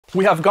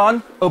We have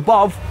gone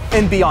above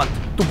and beyond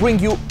to bring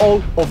you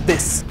all of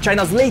this.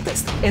 China's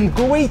latest and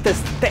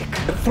greatest tech,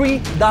 the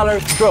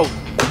 $3 drone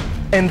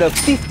and the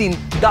 $15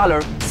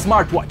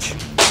 smartwatch.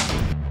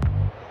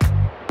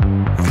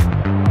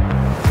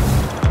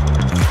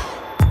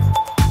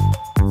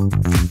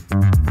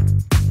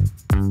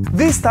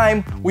 This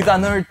time, we've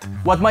unearthed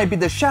what might be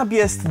the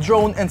shabbiest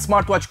drone and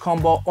smartwatch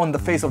combo on the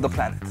face of the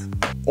planet.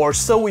 Or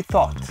so we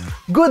thought.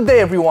 Good day,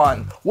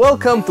 everyone!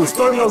 Welcome to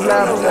Sotrminno's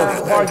lab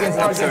of bargains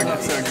and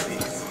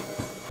absurdities.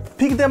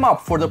 Pick them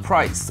up for the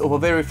price of a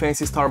very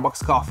fancy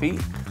Starbucks coffee,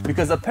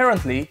 because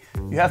apparently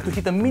you have to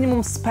hit a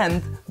minimum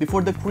spend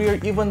before the courier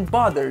even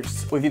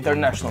bothers with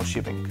international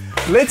shipping.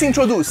 Let's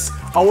introduce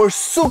our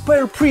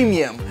super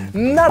premium,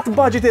 not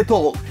budget at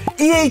all,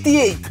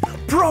 E88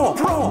 Pro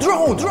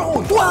Drone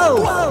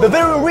 12! The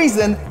very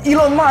reason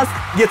Elon Musk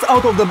gets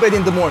out of the bed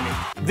in the morning.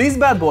 This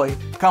bad boy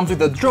comes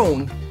with a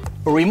drone,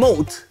 a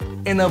remote,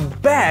 and a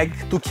bag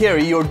to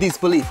carry your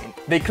disbelief in.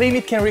 They claim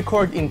it can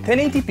record in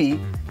 1080p,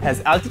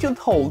 has altitude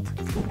hold,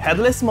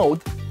 headless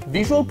mode,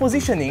 visual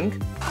positioning,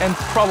 and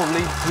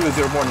probably use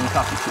your morning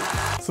coffee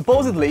too.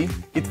 Supposedly,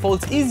 it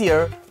folds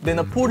easier than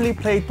a poorly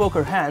played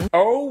poker hand.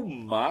 Oh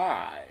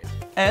my!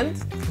 And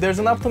there's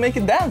enough to make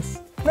it dance.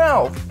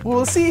 Now,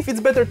 we'll see if it's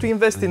better to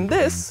invest in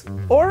this,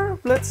 or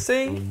let's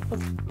say, a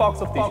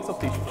box of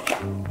tissues.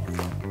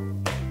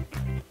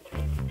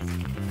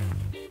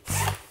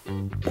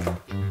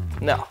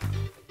 Now,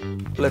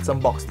 let's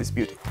unbox this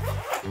beauty.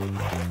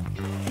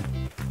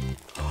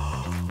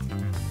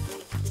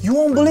 You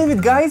won't believe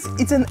it, guys!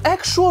 It's an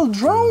actual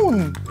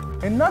drone!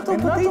 And not a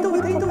potato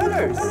with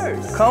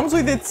propellers! Comes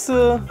with its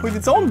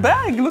own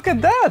bag, look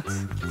at that!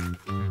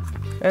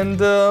 And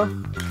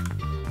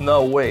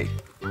no way.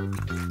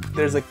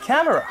 There's a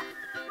camera.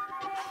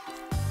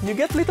 You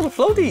get little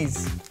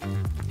floaties.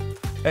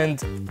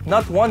 And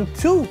not one,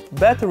 two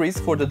batteries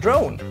for the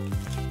drone.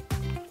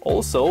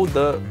 Also,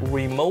 the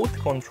remote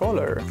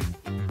controller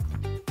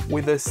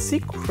with a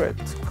secret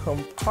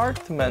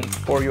compartment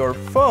for your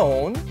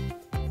phone.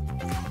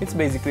 It's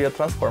basically a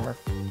transformer.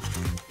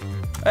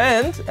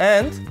 And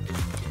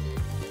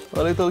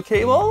a little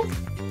cable.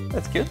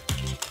 That's cute.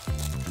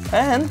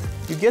 And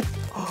you get,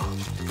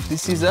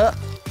 this is a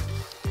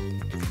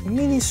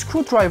mini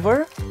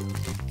screwdriver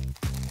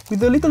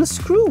with a little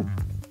screw.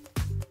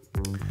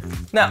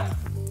 Now,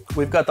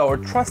 we've got our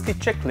trusty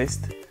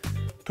checklist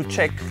to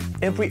check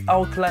every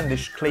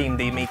outlandish claim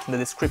they make in the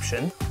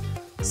description.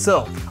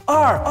 So,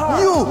 are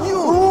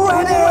you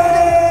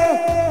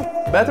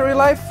ready? Battery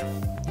life?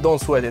 Don't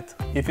sweat it.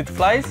 If it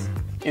flies,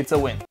 it's a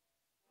win.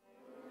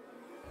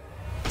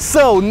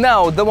 So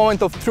now, the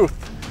moment of truth.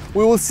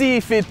 We will see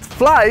if it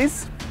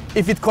flies,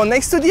 if it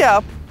connects to the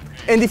app,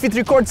 and if it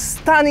records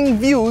stunning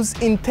views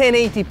in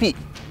 1080p.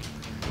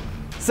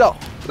 So,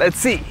 let's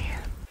see.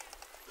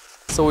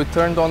 So we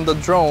turned on the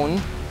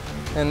drone,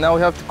 and now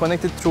we have to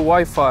connect it through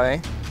Wi-Fi.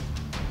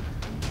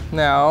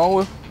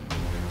 Now,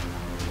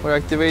 we're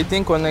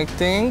activating,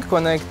 connecting.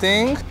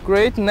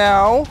 Great,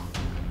 now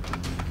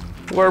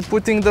we're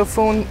putting the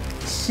phone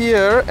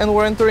here and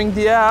we're entering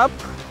the app.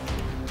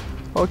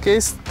 Okay,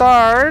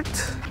 start.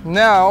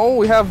 Now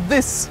we have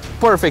this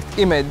perfect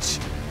image.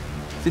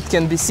 It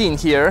can be seen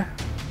here.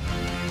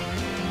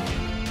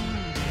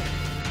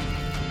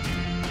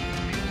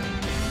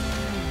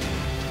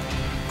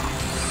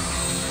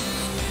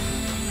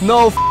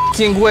 No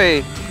f***ing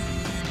way.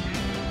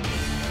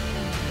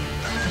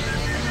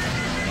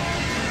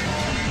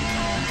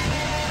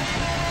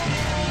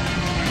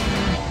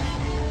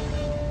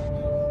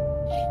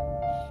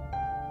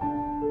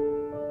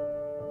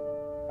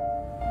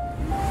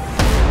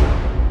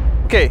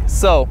 Okay,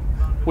 so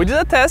we did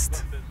a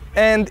test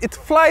and it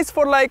flies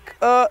for like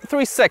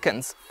 3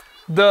 seconds.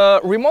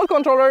 The remote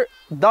controller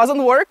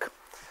doesn't work,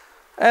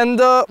 and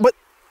but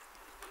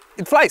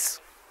it flies,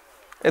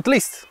 at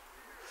least.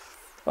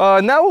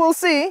 Now we'll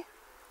see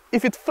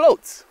if it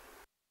floats.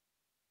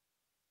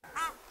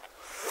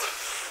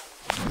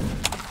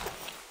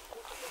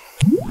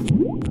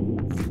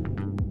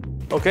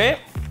 Okay,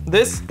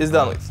 this is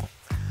done with.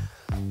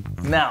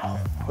 Now,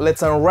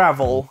 let's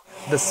unravel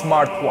the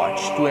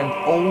smartwatch to end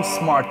all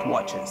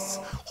smartwatches.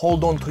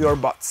 Hold on to your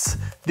butts.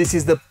 This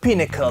is the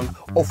pinnacle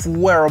of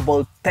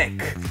wearable tech.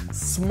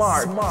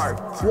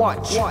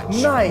 Smartwatch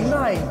 9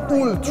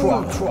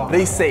 Ultra.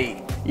 They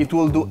say it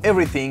will do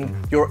everything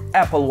your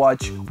Apple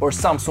Watch or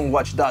Samsung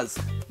Watch does,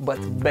 but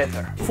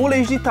better. Full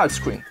HD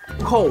touchscreen,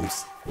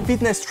 calls,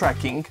 fitness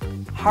tracking,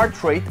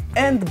 heart rate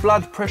and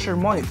blood pressure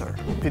monitor,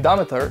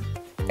 pedometer,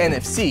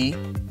 NFC,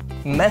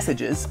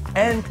 messages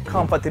and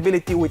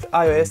compatibility with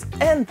iOS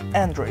and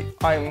Android.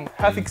 I'm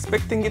half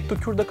expecting it to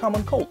cure the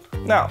common cold.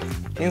 Now,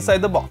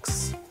 inside the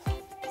box,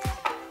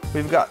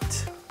 we've got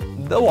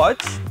the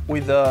watch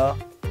with a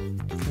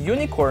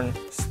unicorn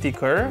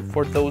sticker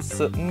for those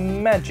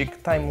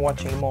magic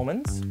time-watching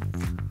moments,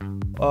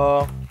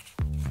 the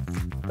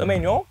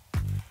manual,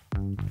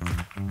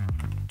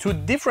 2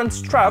 different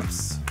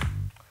straps,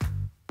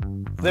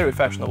 very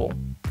fashionable,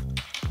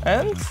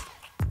 and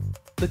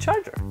the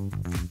charger.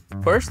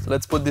 First,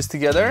 let's put this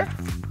together.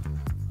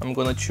 I'm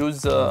gonna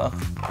choose orange.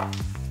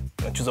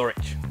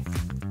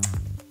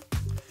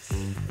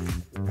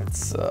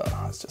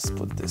 Let's just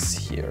put this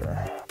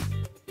here.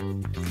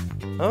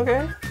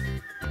 Okay.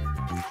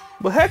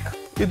 But heck,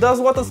 it does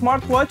what a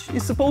smartwatch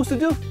is supposed to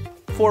do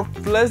for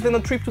less than a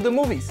trip to the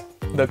movies.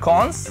 The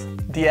cons,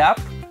 the app,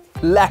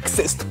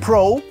 Laxest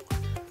Pro,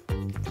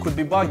 could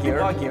be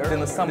buggier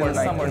than a summer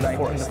night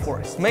in the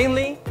forest.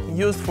 Mainly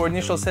used for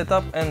initial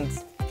setup and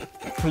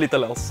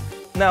little else.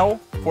 Now,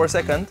 for a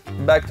second,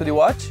 back to the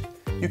watch.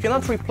 You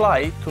cannot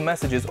reply to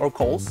messages or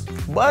calls,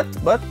 but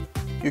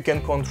you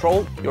can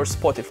control your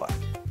Spotify.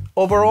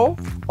 Overall,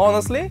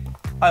 honestly,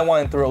 I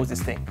wanted to roast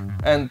this thing.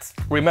 And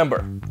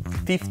remember,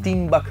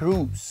 15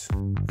 buckaroos.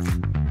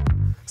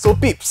 So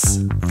peeps,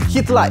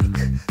 hit like,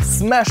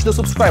 smash the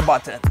subscribe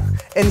button,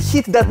 and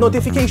hit that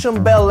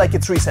notification bell like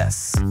it's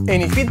recess.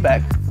 Any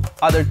feedback,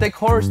 other tech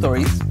horror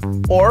stories,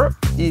 or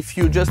if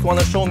you just want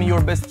to show me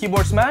your best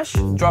keyboard smash,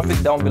 drop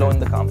it down below in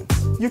the comments.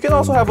 You can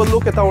also have a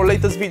look at our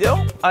latest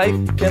video. I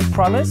can't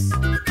promise,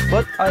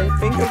 but I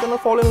think you're gonna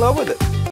fall in love with it.